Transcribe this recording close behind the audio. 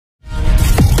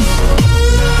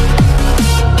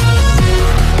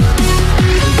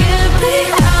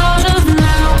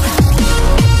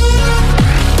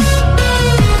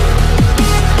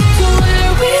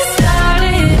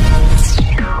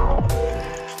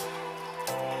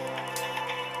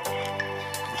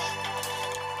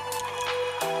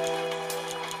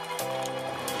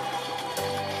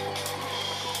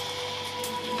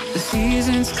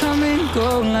seasons come and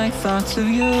go like thoughts of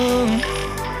you.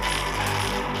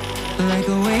 Like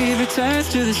a wave returns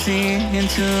to the sea,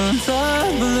 into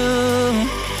the blue.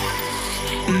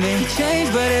 They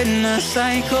change but in a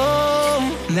cycle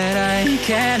that I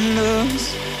can't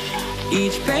lose.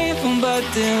 Each painful but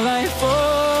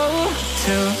delightful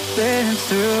to live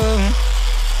through.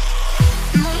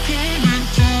 You came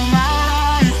into my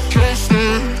life, just a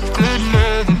good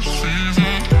love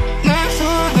season. Not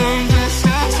for them, just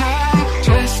a time,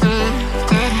 just a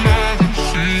good love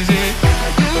season.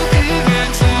 You came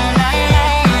into my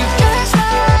life, just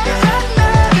like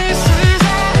another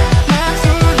season. Not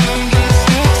for them, just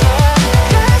a time,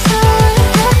 just like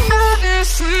another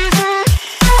season.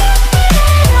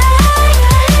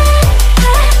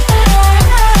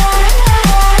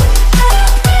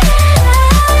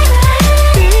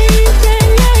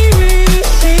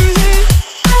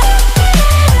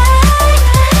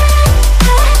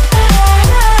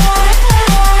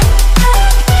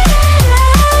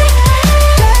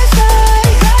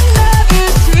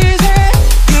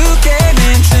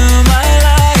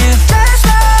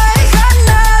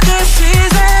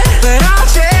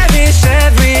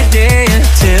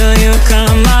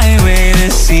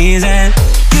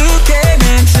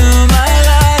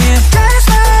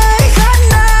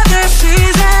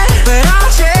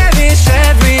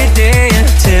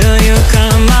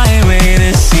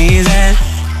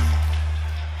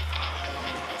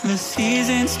 The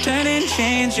seasons turn and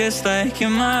change just like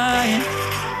your mind.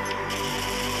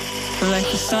 Like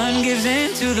the sun gives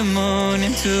into the moon,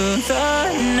 into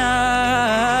the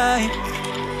night.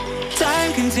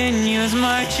 Time continues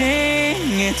marching,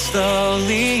 it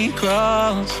slowly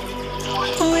crawls.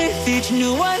 With each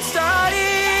new one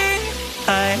starting,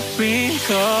 I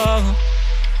recall.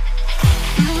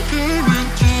 You came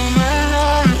into my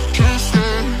life, just a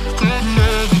good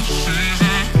love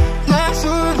season. Not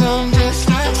for long, just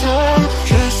a time,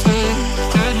 just a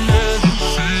good love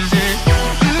season.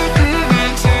 You came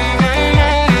into my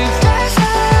life, just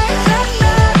like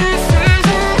another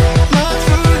season. Not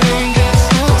for long,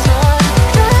 just a time,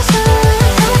 just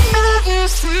another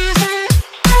season.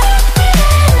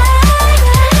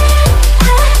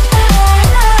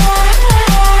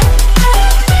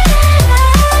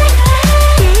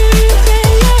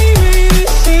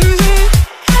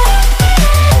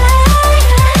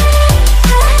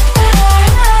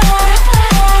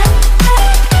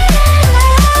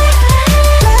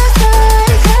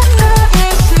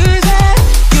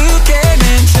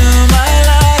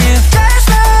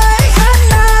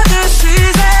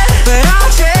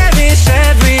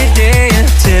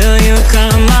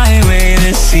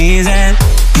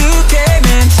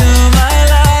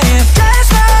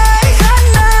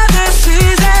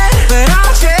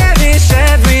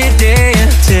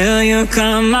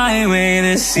 Come my way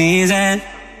this season.